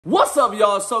What's up,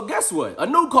 y'all? So guess what? A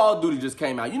new Call of Duty just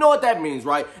came out. You know what that means,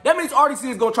 right? That means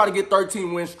RDC is going to try to get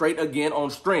 13 wins straight again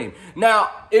on stream. Now,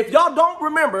 if y'all don't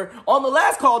remember, on the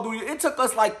last Call of Duty, it took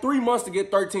us like 3 months to get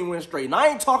 13 wins straight. And I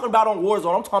ain't talking about on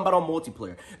Warzone. I'm talking about on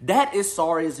multiplayer. That is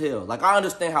sorry as hell. Like, I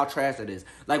understand how trash that is.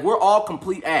 Like, we're all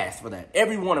complete ass for that.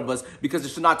 Every one of us, because it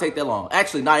should not take that long.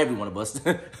 Actually, not every one of us.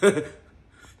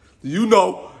 You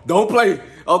know, don't play.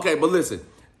 Okay, but listen.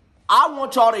 I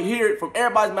want y'all to hear it from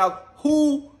everybody's mouth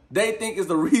who they think is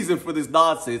the reason for this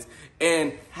nonsense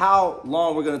and how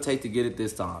long we're going to take to get it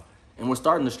this time. And we're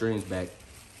starting the streams back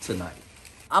tonight.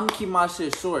 I'm going to keep my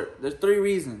shit short. There's 3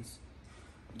 reasons.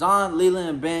 John, Leland,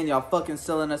 and Ben, y'all fucking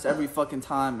selling us every fucking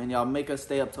time. And y'all make us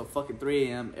stay up till fucking 3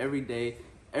 a.m. every day,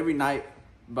 every night.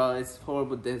 Bro, it's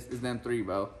horrible. It's them 3,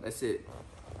 bro. That's it.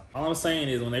 All I'm saying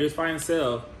is when they was fighting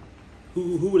Cell,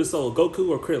 who would have sold, Goku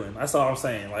or Krillin? That's all I'm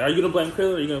saying. Like, are you going to blame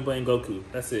Krillin or are you going to blame Goku?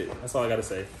 That's it. That's all I got to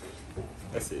say.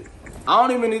 That's it. I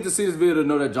don't even need to see this video to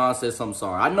know that John said something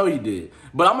sorry. I know he did.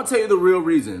 But I'm going to tell you the real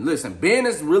reason. Listen, Ben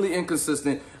is really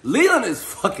inconsistent. Leland is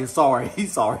fucking sorry.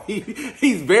 He's sorry.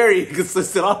 He's very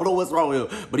inconsistent. I don't know what's wrong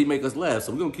with him. But he make us laugh,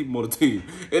 so we're going to keep him on the team.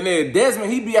 And then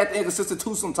Desmond, he be acting inconsistent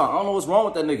too sometimes. I don't know what's wrong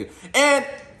with that nigga. And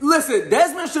listen,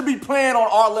 Desmond should be playing on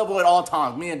our level at all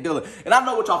times, me and Dylan. And I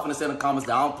know what y'all finna say in the comments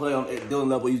that I don't play on at Dylan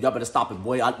level. Y'all better stop it,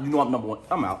 boy. You know I'm number 1.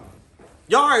 I'm out.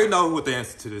 Y'all already know what the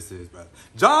answer to this is, bro.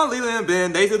 John, Leland, and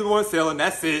Ben, they are the ones selling.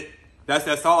 That's it.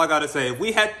 That's all I gotta say. If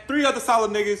we had 3 other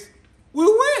solid niggas,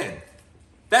 we'll win.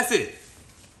 That's it.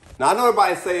 Now, I know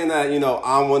everybody's saying that, you know,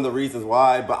 I'm one of the reasons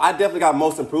why, but I definitely got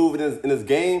most improved in this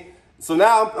game. So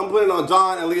now I'm putting on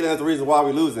John and Leland as the reason why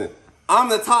we're losing. I'm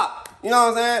the top. You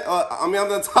know what I'm saying? I'm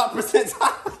the top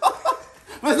percentile.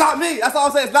 But it's not me. That's all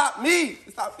I'm saying. It's not me.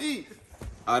 It's not me.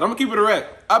 All right, I'm going to keep it a rack.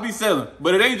 I be selling,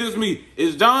 but it ain't just me.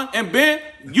 It's John and Ben.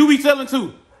 You be selling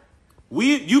too.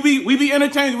 We be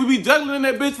interchanging. We be juggling in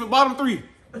that bitch for bottom 3.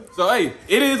 So, hey,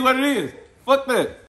 it is what it is. Fuck that.